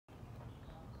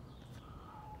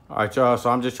All right, y'all, so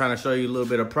I'm just trying to show you a little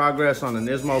bit of progress on the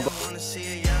Nismo. I wanna see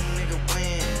a young nigga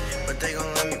win, but they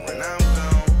gon' love me when I'm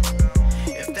gone.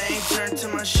 If they ain't turned to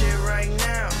my shit right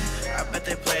now, I bet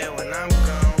they play it when I'm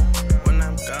gone. When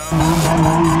I'm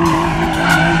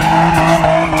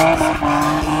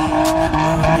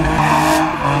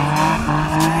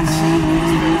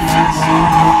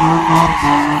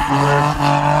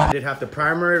I did have to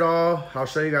primer it all. I'll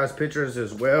show you guys pictures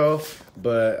as well,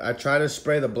 but I tried to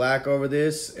spray the black over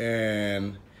this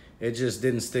and it just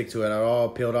didn't stick to it at all.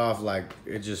 Peeled off, like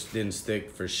it just didn't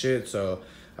stick for shit. So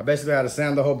I basically had to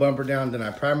sand the whole bumper down, then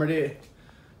I primered it.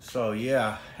 So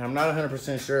yeah, I'm not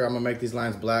 100% sure I'm gonna make these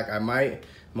lines black. I'm gonna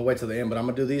wait till the end, but I'm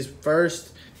gonna do these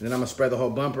first, and then I'm gonna spray the whole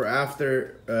bumper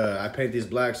after I paint these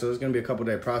black. So it's gonna be a couple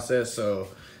day process, so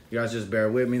you guys just bear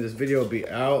with me. This video will be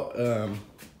out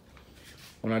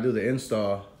when I do the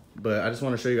install, but I just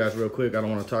wanna show you guys real quick. I don't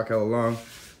wanna talk hella long,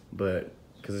 but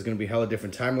because it's gonna be hella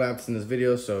different time lapse in this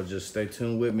video, so just stay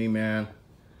tuned with me, man.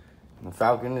 The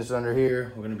Falcon is under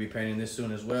here. We're gonna be painting this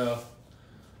soon as well.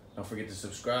 Don't forget to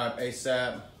subscribe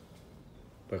ASAP.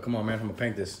 But come on, man, I'm gonna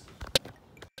paint this.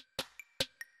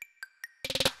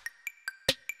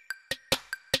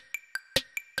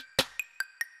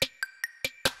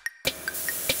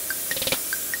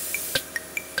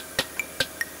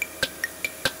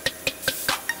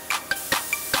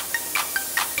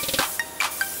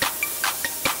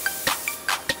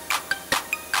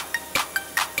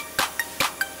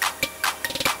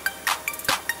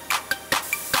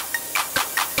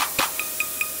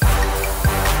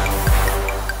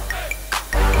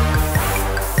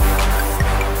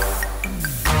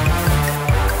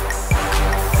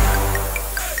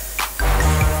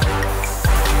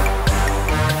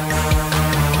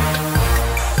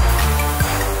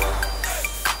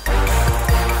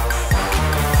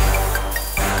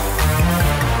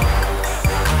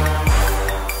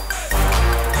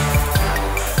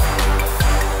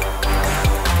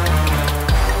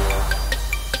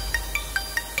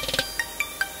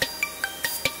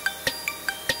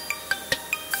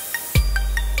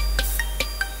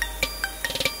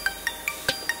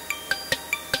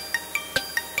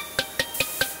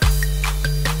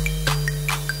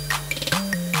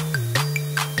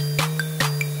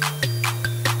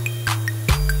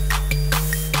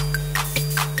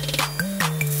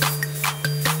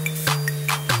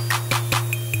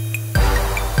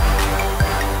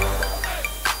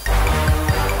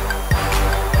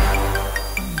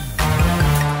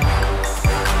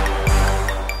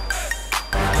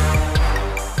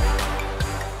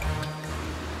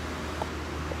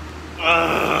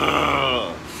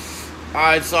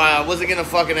 Alright, so I wasn't gonna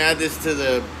fucking add this to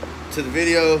the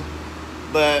video,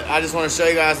 but I just want to show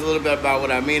you guys a little bit about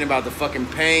what I mean about the fucking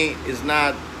paint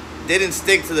didn't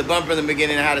stick to the bumper in the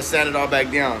beginning. I had to sand it all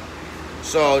back down.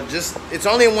 So it's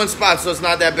only in one spot, so it's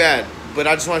not that bad. But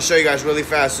I just want to show you guys really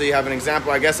fast so you have an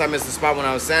example. I guess I missed the spot when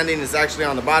I was sanding. It's actually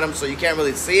on the bottom, so you can't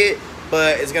really see it,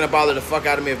 but it's gonna bother the fuck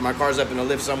out of me if my car's up in a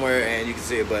lift somewhere and you can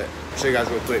see it. But I'll show you guys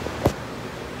real quick.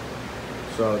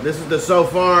 So this is the so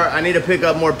far. I need to pick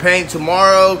up more paint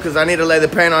tomorrow because I need to lay the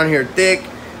paint on here thick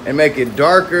and make it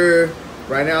darker.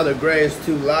 Right now the gray is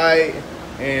too light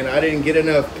and I didn't get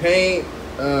enough paint.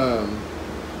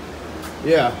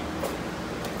 Yeah.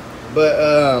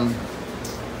 But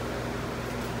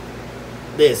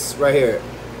this right here,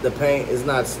 the paint is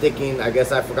not sticking. I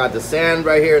guess I forgot to sand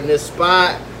right here in this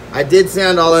spot. I did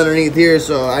sand all underneath here,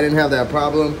 so I didn't have that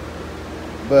problem.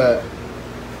 But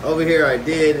over here I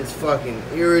did. It's fucking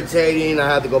irritating. I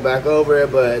had to go back over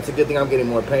it, but it's a good thing I'm getting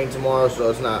more paint tomorrow,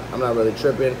 so I'm not really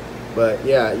tripping. But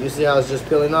yeah, you see how it's just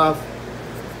peeling off?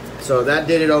 So that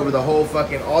did it over the whole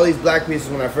fucking, all these black pieces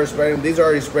when I first sprayed them. These are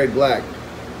already sprayed black.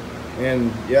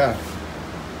 And yeah.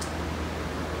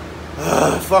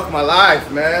 Fuck my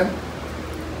life, man.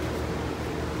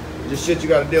 Just shit you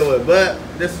gotta deal with. But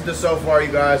this is the so far,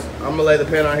 you guys. I'm gonna lay the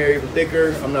paint on here even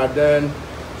thicker. I'm not done.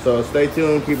 So stay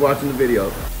tuned, keep watching the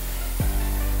video.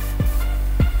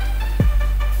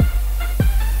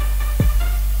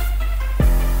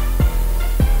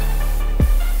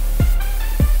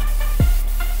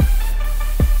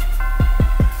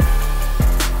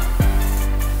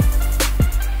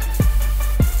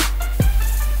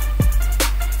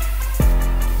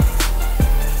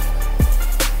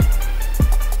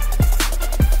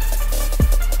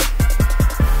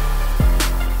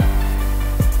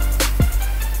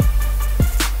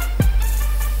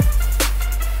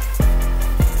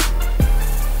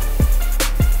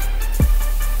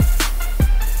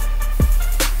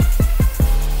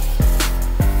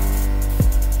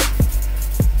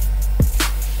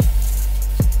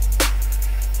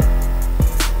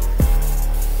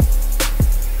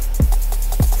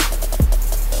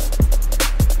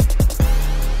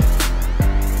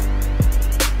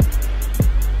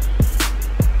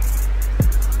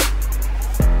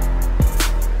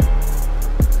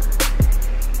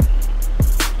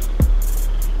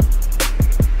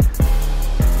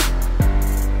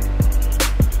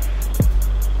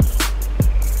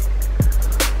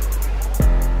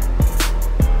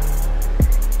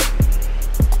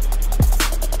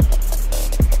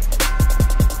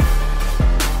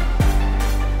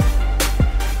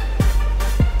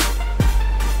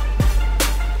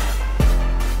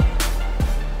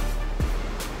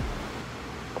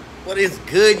 is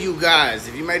good, you guys?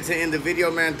 If you made it to the end of the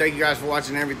video, man, thank you guys for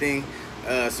watching everything.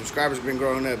 Subscribers have been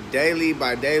growing up daily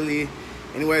by daily.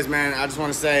 Anyways, man, I just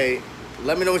want to say,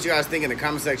 let me know what you guys think in the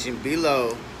comment section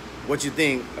below. What you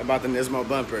think about the Nismo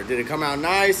bumper? Did it come out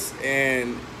nice?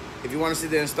 And if you want to see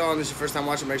the install and this is your first time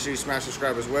watching, make sure you smash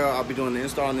subscribe as well. I'll be doing the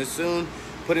install on this soon.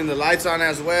 Putting the lights on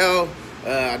as well.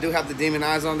 I do have the demon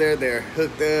eyes on there. They're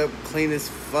hooked up, clean as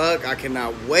fuck. I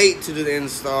cannot wait to do the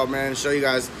install, man. Show you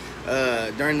guys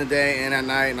during the day and at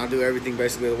night, and I'll do everything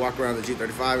basically to walk around the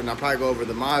G35, and I'll probably go over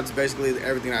the mods, basically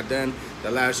everything I've done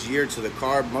the last year to the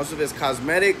car. Most of it's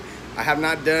cosmetic. I have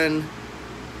not done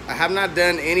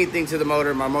anything to the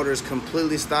motor. My motor is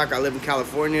completely stock. I live in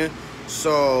California,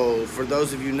 so for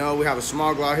those of you know, we have a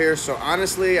smog law here. So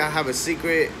honestly, I have a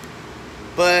secret,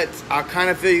 but I'll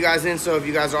kind of fill you guys in. So if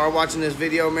you guys are watching this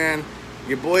video, man,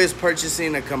 your boy is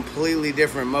purchasing a completely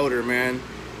different motor, man.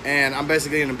 And I'm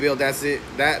basically gonna build, I'm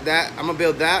gonna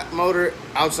build that motor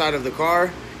outside of the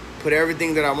car, put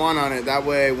everything that I want on it. That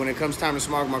way, when it comes time to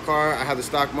smog my car, I have the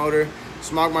stock motor,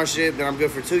 smog my shit, then I'm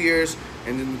good for 2 years,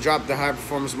 and then drop the high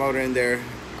performance motor in there.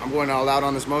 I'm going all out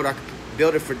on this motor. I can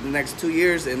build it for the next 2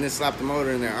 years and then slap the motor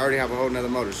in there. I already have a whole nother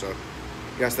motor, so you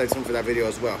guys stay tuned for that video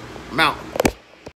as well. I'm out.